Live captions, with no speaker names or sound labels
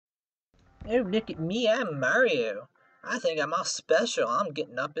Oh, look at me, I'm Mario. I think I'm all special. I'm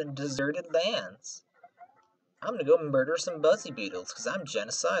getting up in deserted lands. I'm gonna go murder some buzzy beetles because I'm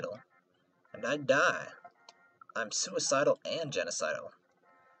genocidal. And I die. I'm suicidal and genocidal.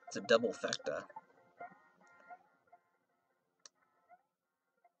 It's a double factor.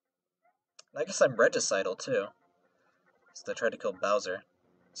 I guess I'm regicidal too. So I tried to kill Bowser.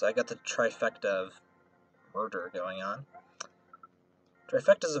 So I got the trifecta of murder going on.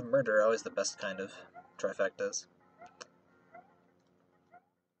 Trifectas of murder are always the best kind of trifectas.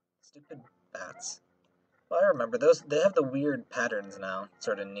 Stupid bats. Well, I remember those. They have the weird patterns now.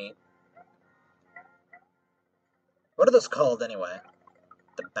 Sort of neat. What are those called anyway?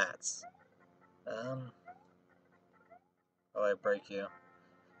 The bats. Oh, I break you.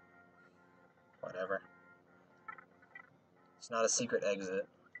 Whatever. It's not a secret exit.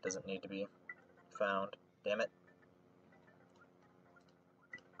 Doesn't need to be found. Damn it.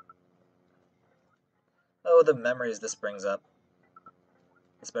 Oh, the memories this brings up.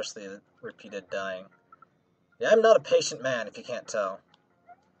 Especially the repeated dying. Yeah, I'm not a patient man, if you can't tell.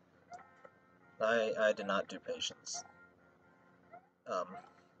 I do not do patience.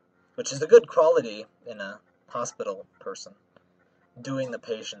 Which is a good quality in a hospital person. Doing the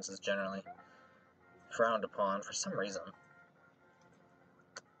patients is generally frowned upon for some reason.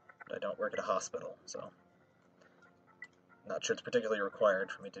 But I don't work at a hospital, so not sure it's particularly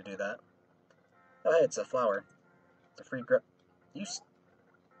required for me to do that. Oh, hey, it's a flower. It's a free grip. You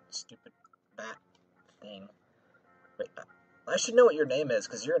stupid bat thing. Wait, I should know what your name is,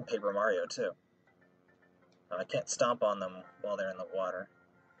 because you're in Paper Mario, too. Oh, I can't stomp on them while they're in the water.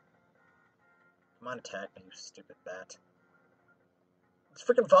 Come on, attack me, you stupid bat. It's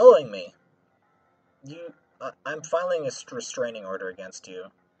freaking following me! I'm filing a restraining order against you.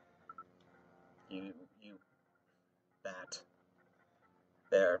 You bat.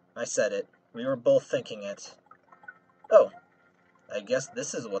 There, I said it. We were both thinking it. Oh, I guess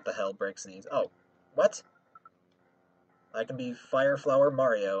this is what the hell breaks these. Oh, what? I can be Fire Flower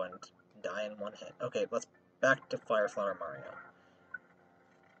Mario and die in one hit. Okay, let's back to Fire Flower Mario.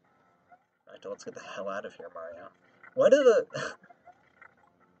 Alright, let's get the hell out of here, Mario. Why do the...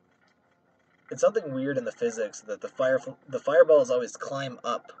 It's something weird in the physics that the fireballs always climb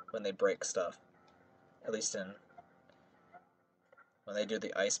up when they break stuff. At least when they do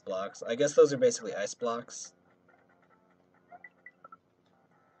the ice blocks. I guess those are basically ice blocks.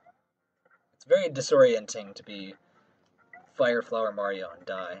 It's very disorienting to be Fire Flower Mario and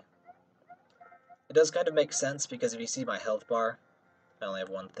die. It does kind of make sense because if you see my health bar, I only have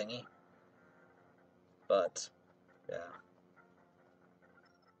one thingy. But, yeah.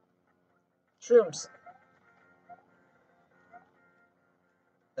 Shrooms.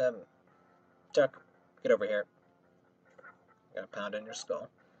 Chuck, get over here. Got a pound in your skull.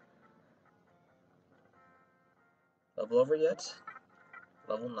 Level over yet?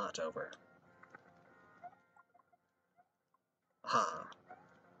 Level not over. Ha.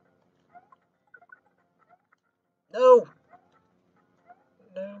 No!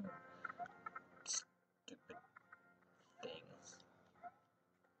 No. Stupid things.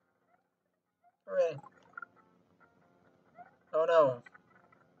 Hooray. Oh no.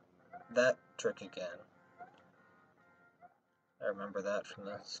 That trick again. I remember that from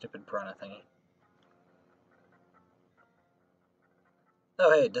the stupid piranha thingy.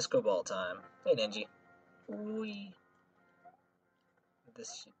 Oh hey, disco ball time. Hey Ninja. Wee.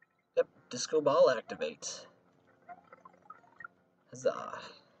 This. Yep, disco ball activate. Huzzah.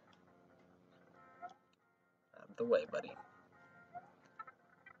 Out of the way, buddy.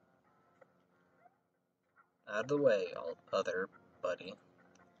 Out of the way, all other buddy.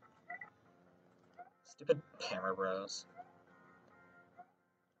 Stupid Hammer Bros.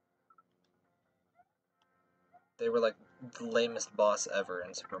 They were like the lamest boss ever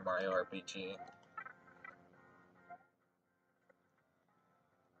in Super Mario RPG.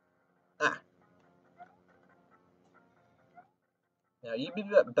 Ah! Now, you'd be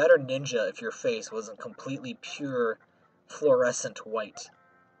a better ninja if your face wasn't completely pure fluorescent white.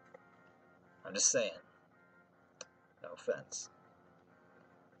 I'm just saying. No offense.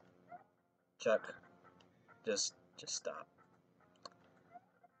 Chuck, just stop.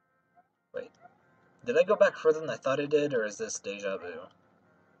 Wait, did I go back further than I thought I did, or is this deja vu?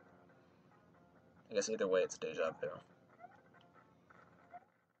 I guess either way it's deja vu.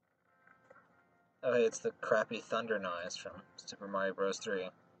 Oh hey, it's the crappy thunder noise from Super Mario Bros. 3.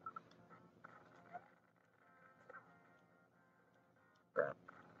 Crap.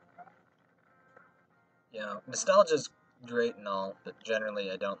 You know, nostalgia's great and all, but generally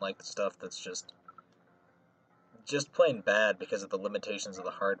I don't like the stuff that's just plain bad because of the limitations of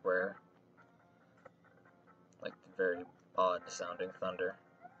the hardware. like very odd sounding thunder,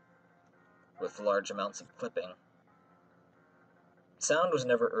 with large amounts of clipping. Sound was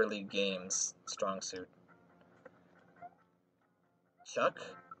never early game's strong suit. Chuck?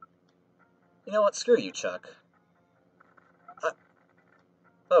 You know what, screw you, Chuck.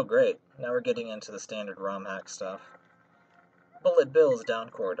 Oh great, now we're getting into the standard ROM hack stuff. Bullet bills down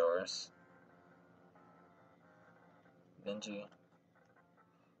corridors. Ninja.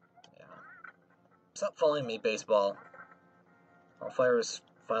 Yeah. Stop following me, baseball. I'll file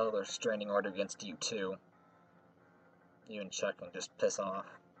a restraining order against you too. You and Chuck can just piss off.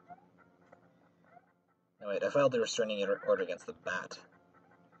 No, wait, I filed a restraining order against the bat.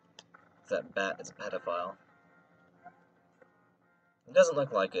 That bat is a pedophile. It doesn't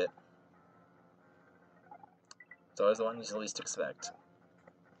look like it. It's always the one you least expect.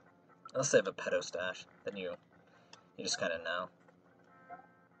 Unless they have a pedo stash, then you just kind of know.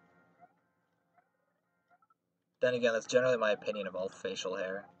 Then again, that's generally my opinion of all facial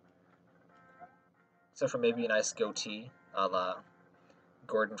hair. Except for maybe a nice goatee, a la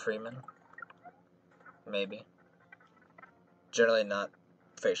Gordon Freeman. Maybe. Generally not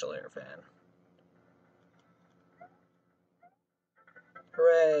facial hair fan.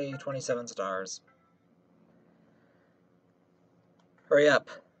 Hooray! 27 stars. Hurry up!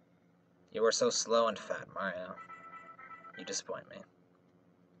 You are so slow and fat, Mario. You disappoint me.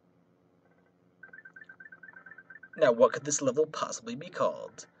 Now what could this level possibly be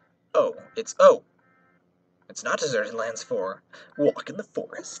called? Oh! It's not Deserted Lands 4. Walk in the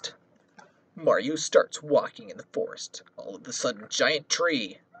Forest. Mario starts walking in the forest. All of a sudden, giant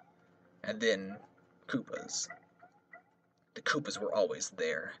tree. And then, Koopas. The Koopas were always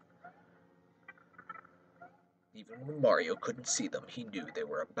there. Even when Mario couldn't see them, he knew they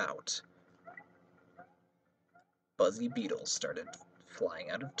were about. Buzzy beetles started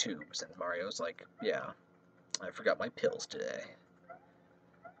flying out of tubes, and Mario's like, yeah, I forgot my pills today.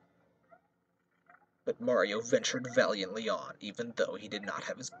 But Mario ventured valiantly on, even though he did not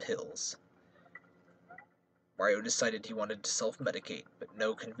have his pills. Mario decided he wanted to self-medicate, but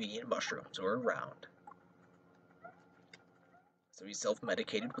no convenient mushrooms were around. So he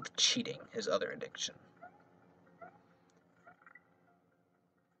self-medicated with cheating, his other addiction.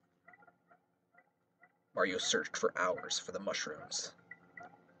 Mario searched for hours for the mushrooms.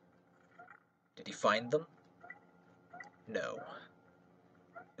 Did he find them? No.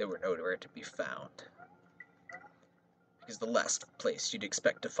 They were nowhere to be found. Because the last place you'd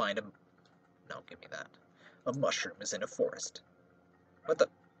expect to find a... No, give me that. A mushroom is in a forest. What the...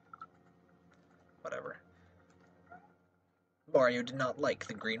 Whatever. Mario did not like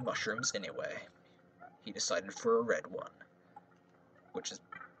the green mushrooms anyway. He decided for a red one. Which is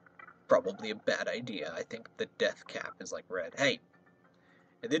probably a bad idea. I think the death cap is like red. Hey!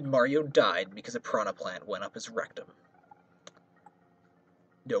 And then Mario died because a piranha plant went up his rectum.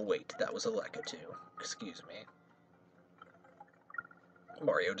 No, wait, that was a Lakitu. Excuse me.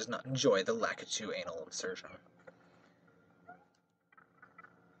 Mario does not enjoy the Lakitu anal insertion.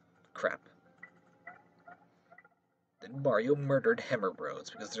 Crap. Then Mario murdered Hammer Bros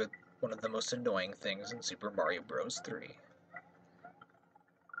because they're one of the most annoying things in Super Mario Bros. 3.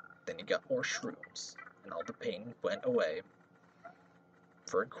 Then he got more shrooms, and all the pain went away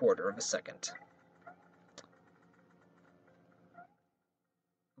for a quarter of a second.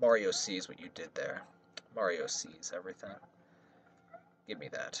 Mario sees what you did there. Mario sees everything. Give me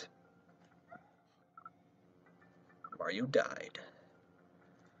that. Mario died.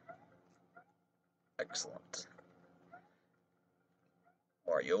 Excellent.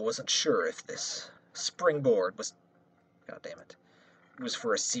 Mario wasn't sure if this springboard was... God damn it. Was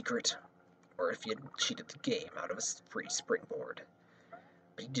for a secret, or if he had cheated the game out of a free springboard.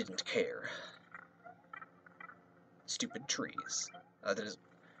 But he didn't care. Stupid trees. That is,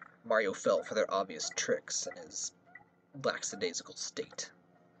 Mario fell for their obvious tricks in his lackadaisical state.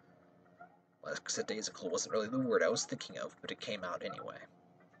 Lackadaisical wasn't really the word I was thinking of, but it came out anyway.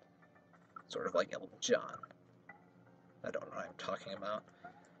 Sort of like Elton John. I don't know what I'm talking about.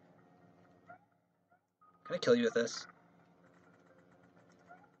 Can I kill you with this?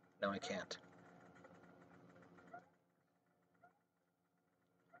 No, I can't.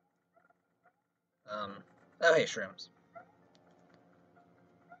 Oh hey, shrooms.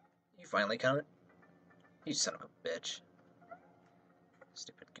 You finally counted? You son of a bitch.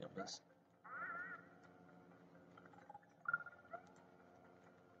 Stupid Goombas.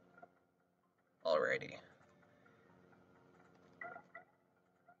 Alrighty.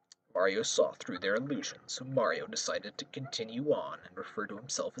 Mario saw through their illusions, so Mario decided to continue on and refer to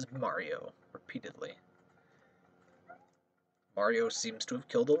himself as Mario repeatedly. Mario seems to have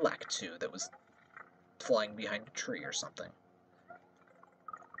killed a Lakitu that was flying behind a tree or something.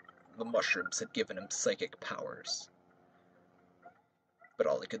 The mushrooms had given him psychic powers, but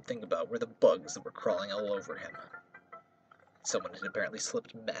all he could think about were the bugs that were crawling all over him. Someone had apparently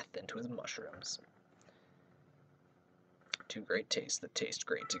slipped meth into his mushrooms. Two great tastes that taste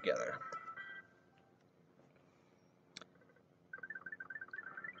great together.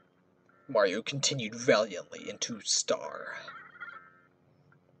 Mario continued valiantly into Star.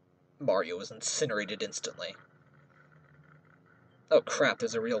 Mario was incinerated instantly. Oh crap,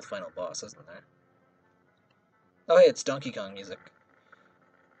 there's a real final boss, isn't there? Oh hey, it's Donkey Kong music.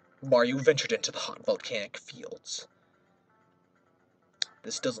 Mario ventured into the hot volcanic fields.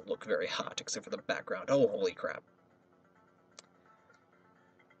 This doesn't look very hot, except for the background. Oh, holy crap.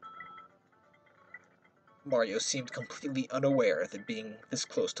 Mario seemed completely unaware that being this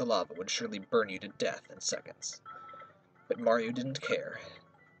close to lava would surely burn you to death in seconds. But Mario didn't care.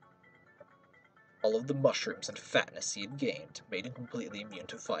 All of the mushrooms and fatness he had gained made him completely immune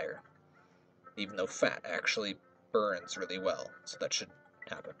to fire. Even though fat actually burns really well, so that shouldn't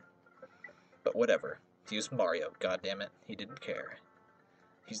happen. But whatever. He was Mario, goddammit. He didn't care.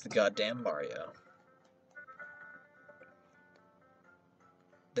 He's the goddamn Mario.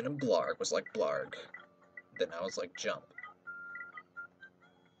 Then in Blarg was like Blarg. Then I was like Jump.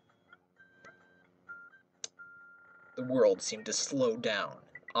 The world seemed to slow down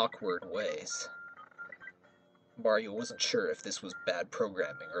in awkward ways. Mario wasn't sure if this was bad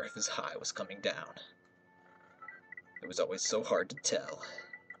programming or if his high was coming down. It was always so hard to tell.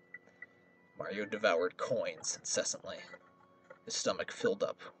 Mario devoured coins incessantly. His stomach filled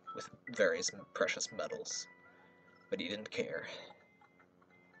up with various precious metals, but he didn't care.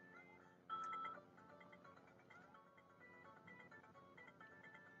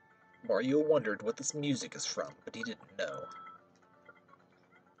 Mario wondered what this music is from, but he didn't know.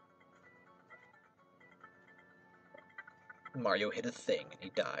 Mario hit a thing and he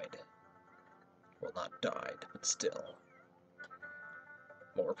died. Well, not died, but still.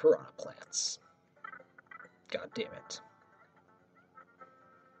 More piranha plants. God damn it.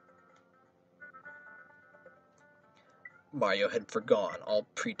 Mario had forgone all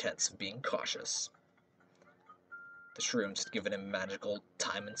pretense of being cautious. The shrooms had given him magical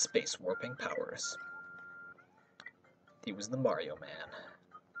time and space warping powers. He was the Mario Man.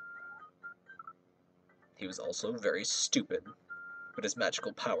 He was also very stupid, but his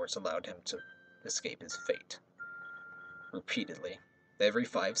magical powers allowed him to escape his fate. Repeatedly, every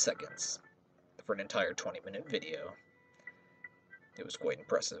 5 seconds, for an entire 20-minute video. It was quite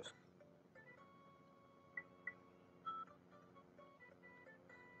impressive.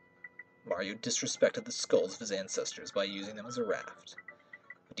 Mario disrespected the skulls of his ancestors by using them as a raft,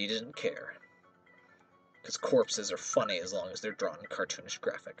 but he didn't care, because corpses are funny as long as they're drawn in cartoonish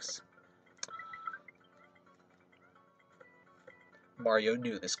graphics. Mario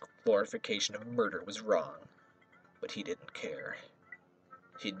knew this glorification of murder was wrong, but he didn't care.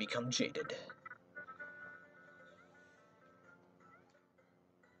 He'd become jaded.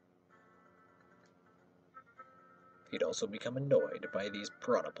 He'd also become annoyed by these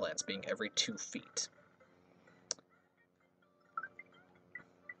piranha plants being every 2 feet.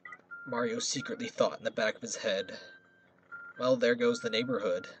 Mario secretly thought in the back of his head, well, there goes the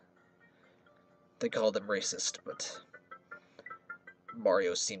neighborhood. They called him racist, but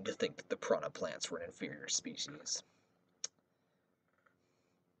Mario seemed to think that the piranha plants were an inferior species.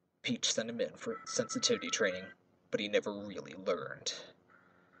 Peach sent him in for sensitivity training, but he never really learned.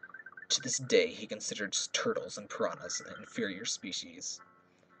 To this day, he considers turtles and piranhas an inferior species.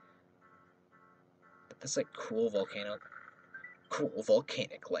 But this, cool volcanic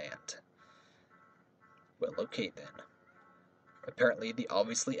land. Well, okay then. Apparently, the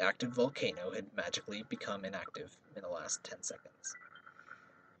obviously active volcano had magically become inactive in the last 10 seconds.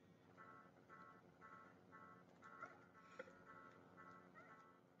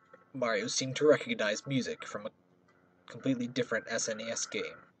 Mario seemed to recognize music from a completely different SNES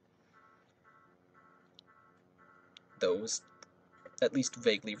game. Though it was at least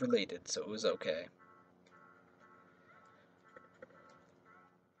vaguely related, so it was okay.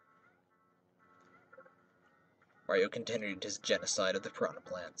 Mario continued his genocide of the piranha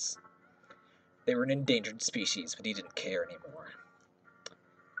plants. They were an endangered species, but he didn't care anymore.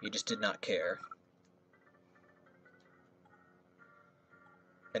 He just did not care.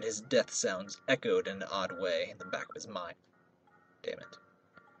 And his death sounds echoed in an odd way in the back of his mind. Damn it.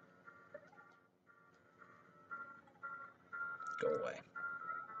 Go away.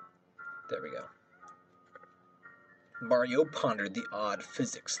 There we go. Mario pondered the odd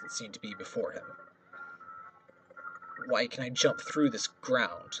physics that seemed to be before him. Why can I jump through this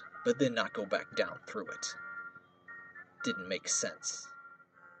ground, but then not go back down through it. Didn't make sense.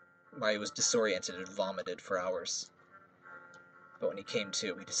 Mario was disoriented and vomited for hours. But when he came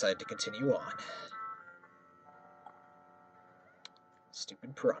to, he decided to continue on.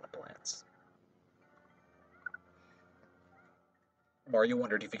 Stupid piranha plants. Mario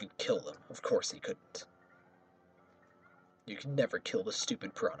wondered if he could kill them. Of course he couldn't. You can never kill the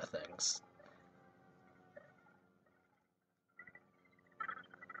stupid piranha things.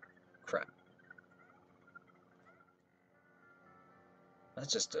 Crap.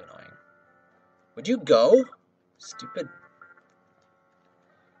 That's just annoying. Would you go? Stupid.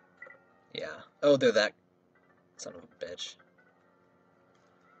 Yeah. Oh, they're that son of a bitch.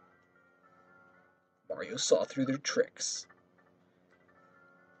 Mario saw through their tricks.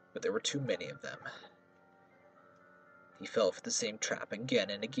 But there were too many of them. He fell for the same trap again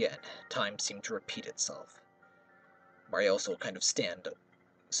and again. Time seemed to repeat itself. Mario also kind of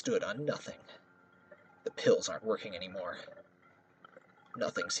stood on nothing. The pills aren't working anymore.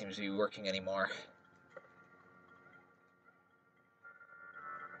 Nothing seems to be working anymore.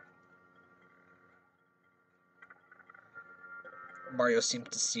 Mario seemed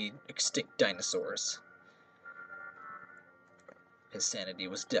to see extinct dinosaurs. His sanity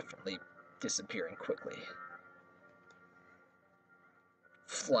was definitely disappearing quickly.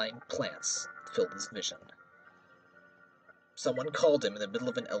 Flying plants filled his vision. Someone called him in the middle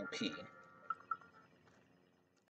of an LP.